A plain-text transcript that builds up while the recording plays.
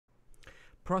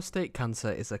Prostate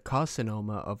cancer is a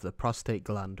carcinoma of the prostate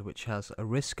gland which has a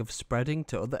risk of spreading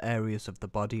to other areas of the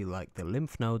body like the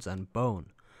lymph nodes and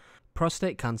bone.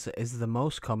 Prostate cancer is the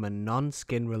most common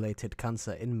non-skin related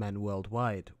cancer in men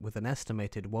worldwide, with an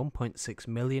estimated 1.6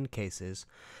 million cases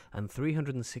and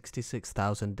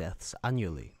 366,000 deaths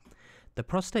annually. The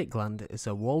prostate gland is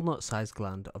a walnut-sized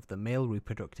gland of the male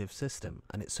reproductive system,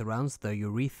 and it surrounds the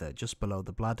urethra just below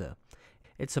the bladder.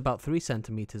 It's about 3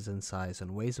 centimeters in size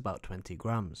and weighs about 20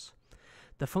 grams.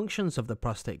 The functions of the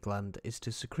prostate gland is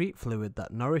to secrete fluid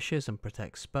that nourishes and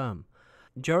protects sperm.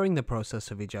 During the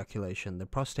process of ejaculation, the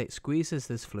prostate squeezes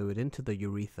this fluid into the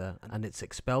urethra and it's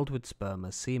expelled with sperm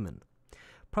as semen.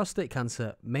 Prostate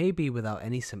cancer may be without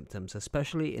any symptoms,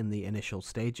 especially in the initial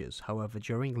stages. However,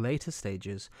 during later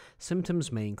stages,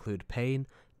 symptoms may include pain,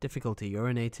 difficulty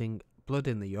urinating, blood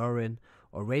in the urine,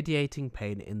 or radiating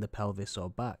pain in the pelvis or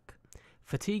back.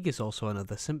 Fatigue is also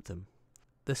another symptom.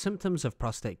 The symptoms of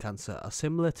prostate cancer are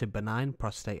similar to benign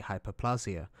prostate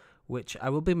hyperplasia, which I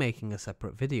will be making a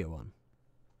separate video on.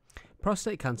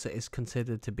 Prostate cancer is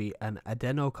considered to be an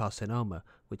adenocarcinoma,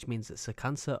 which means it's a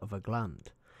cancer of a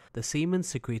gland. The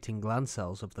semen-secreting gland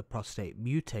cells of the prostate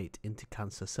mutate into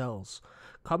cancer cells.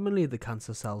 Commonly, the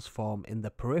cancer cells form in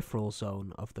the peripheral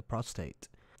zone of the prostate.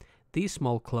 These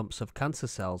small clumps of cancer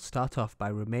cells start off by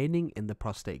remaining in the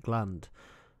prostate gland,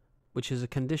 which is a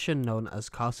condition known as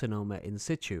carcinoma in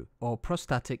situ, or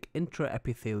prostatic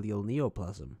intraepithelial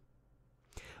neoplasm.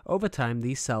 Over time,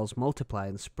 these cells multiply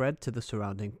and spread to the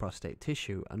surrounding prostate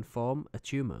tissue and form a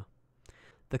tumor.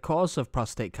 The cause of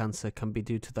prostate cancer can be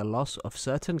due to the loss of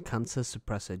certain cancer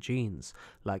suppressor genes,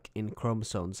 like in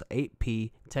chromosomes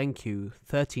 8p, 10q,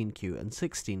 13q, and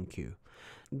 16q.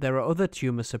 There are other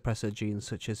tumor suppressor genes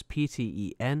such as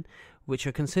PTEN, which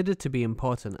are considered to be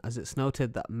important, as it's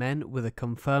noted that men with a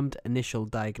confirmed initial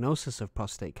diagnosis of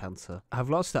prostate cancer have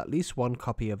lost at least one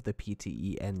copy of the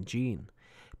PTEN gene.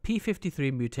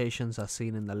 P53 mutations are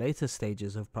seen in the later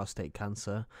stages of prostate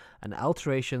cancer, and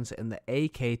alterations in the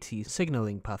AKT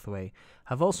signaling pathway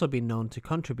have also been known to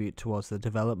contribute towards the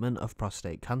development of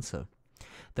prostate cancer.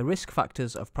 The risk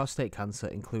factors of prostate cancer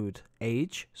include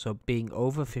age, so being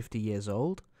over 50 years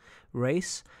old,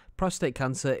 race. Prostate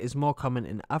cancer is more common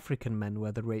in African men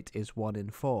where the rate is 1 in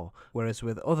 4, whereas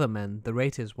with other men the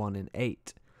rate is 1 in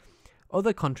 8.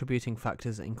 Other contributing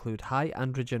factors include high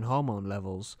androgen hormone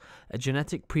levels, a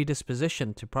genetic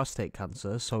predisposition to prostate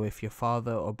cancer, so if your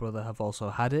father or brother have also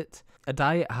had it, a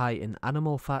diet high in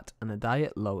animal fat and a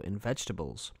diet low in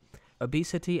vegetables.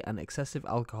 Obesity and excessive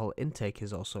alcohol intake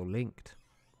is also linked.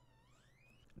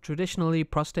 Traditionally,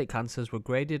 prostate cancers were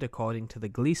graded according to the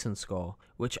Gleason Score,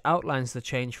 which outlines the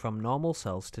change from normal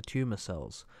cells to tumor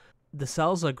cells. The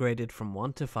cells are graded from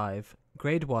 1 to 5.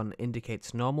 Grade 1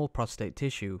 indicates normal prostate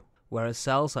tissue, whereas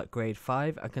cells at grade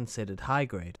 5 are considered high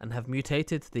grade and have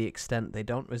mutated to the extent they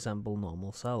don't resemble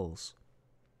normal cells.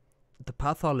 The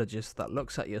pathologist that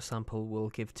looks at your sample will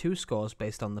give 2 scores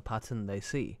based on the pattern they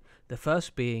see, the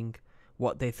first being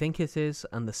what they think it is,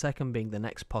 and the second being the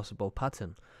next possible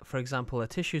pattern. For example, a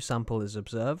tissue sample is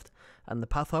observed, and the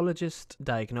pathologist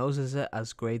diagnoses it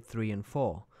as grade 3 and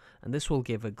 4, and this will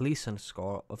give a Gleason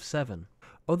score of 7.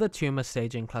 Other tumor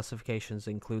staging classifications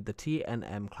include the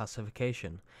TNM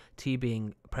classification, T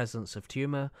being presence of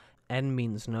tumor, N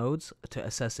means nodes, to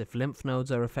assess if lymph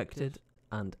nodes are affected,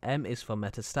 and M is for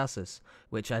metastasis,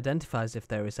 which identifies if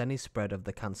there is any spread of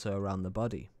the cancer around the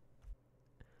body.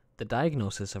 The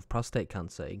diagnosis of prostate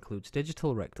cancer includes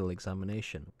digital rectal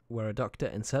examination, where a doctor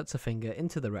inserts a finger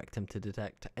into the rectum to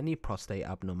detect any prostate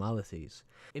abnormalities.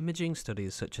 Imaging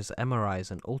studies such as MRIs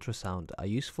and ultrasound are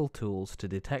useful tools to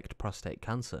detect prostate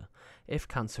cancer. If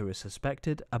cancer is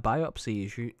suspected, a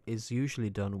biopsy is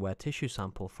usually done where tissue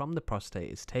sample from the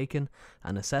prostate is taken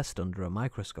and assessed under a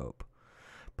microscope.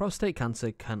 Prostate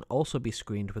cancer can also be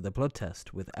screened with a blood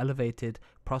test with elevated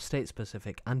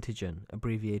prostate-specific antigen,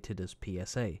 abbreviated as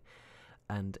PSA,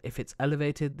 and if it's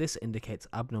elevated, this indicates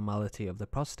abnormality of the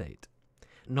prostate.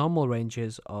 Normal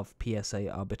ranges of PSA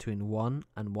are between 1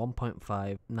 and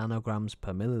 1.5 nanograms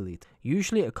per milliliter.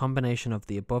 Usually a combination of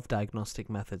the above diagnostic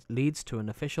methods leads to an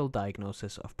official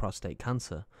diagnosis of prostate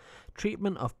cancer.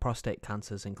 Treatment of prostate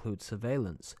cancers includes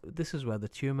surveillance. This is where the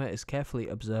tumor is carefully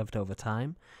observed over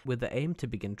time, with the aim to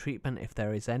begin treatment if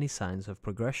there is any signs of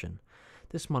progression.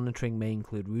 This monitoring may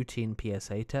include routine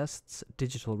PSA tests,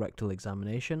 digital rectal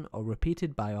examination, or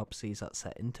repeated biopsies at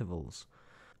set intervals.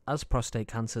 As prostate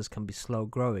cancers can be slow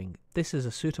growing, this is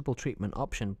a suitable treatment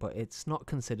option, but it's not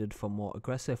considered for more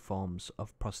aggressive forms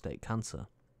of prostate cancer.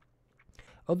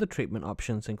 Other treatment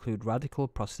options include radical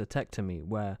prostatectomy,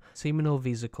 where seminal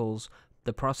vesicles,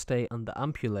 the prostate and the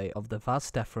ampullae of the vas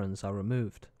deferens are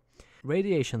removed.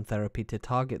 Radiation therapy to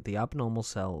target the abnormal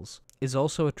cells is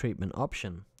also a treatment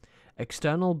option.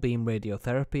 External beam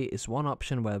radiotherapy is one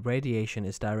option where radiation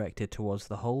is directed towards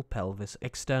the whole pelvis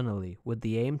externally with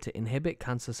the aim to inhibit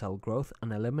cancer cell growth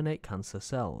and eliminate cancer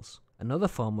cells. Another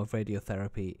form of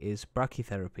radiotherapy is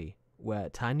brachytherapy, where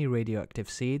tiny radioactive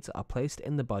seeds are placed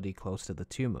in the body close to the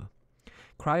tumor.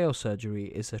 Cryosurgery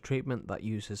is a treatment that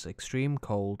uses extreme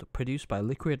cold produced by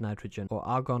liquid nitrogen or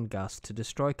argon gas to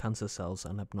destroy cancer cells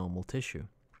and abnormal tissue.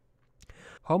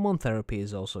 Hormone therapy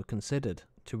is also considered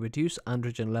to reduce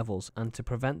androgen levels and to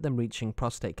prevent them reaching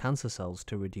prostate cancer cells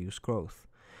to reduce growth.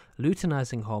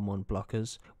 Luteinizing hormone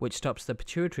blockers, which stops the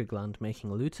pituitary gland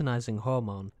making luteinizing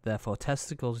hormone, therefore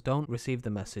testicles don't receive the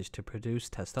message to produce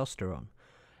testosterone.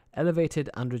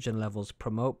 Elevated androgen levels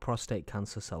promote prostate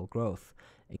cancer cell growth.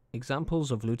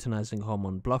 Examples of luteinizing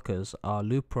hormone blockers are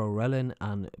leuprorelin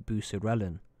and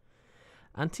buserelin.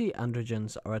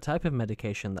 Anti-androgens are a type of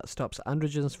medication that stops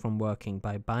androgens from working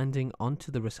by binding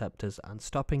onto the receptors and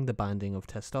stopping the binding of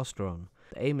testosterone.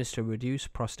 The aim is to reduce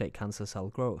prostate cancer cell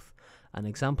growth, and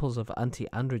examples of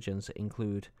anti-androgens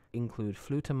include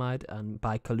flutamide and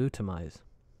bicalutamide.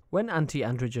 When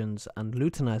anti-androgens and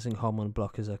luteinizing hormone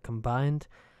blockers are combined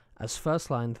as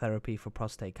first-line therapy for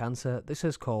prostate cancer, this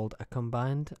is called a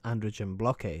combined androgen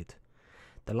blockade.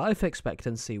 The life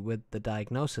expectancy with the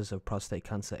diagnosis of prostate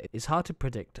cancer is hard to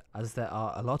predict, as there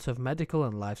are a lot of medical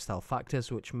and lifestyle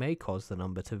factors which may cause the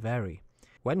number to vary.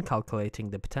 When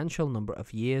calculating the potential number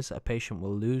of years a patient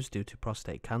will lose due to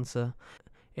prostate cancer,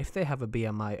 if they have a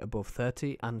BMI above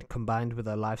 30 and combined with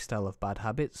a lifestyle of bad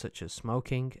habits such as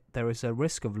smoking, there is a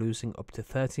risk of losing up to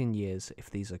 13 years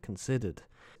if these are considered.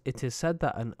 It is said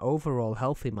that an overall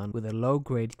healthy man with a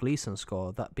low-grade Gleason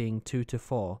score, that being 2 to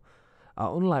 4,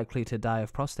 are unlikely to die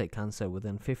of prostate cancer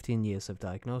within 15 years of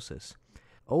diagnosis.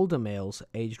 Older males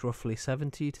aged roughly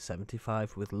 70 to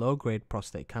 75 with low-grade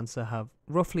prostate cancer have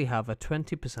a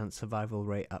 20% survival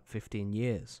rate at 15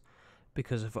 years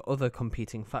because of other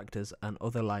competing factors and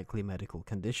other likely medical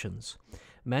conditions.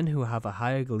 Men who have a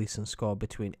higher Gleason score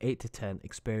between 8 to 10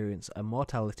 experience a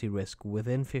mortality risk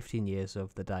within 15 years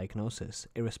of the diagnosis,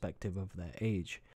 irrespective of their age.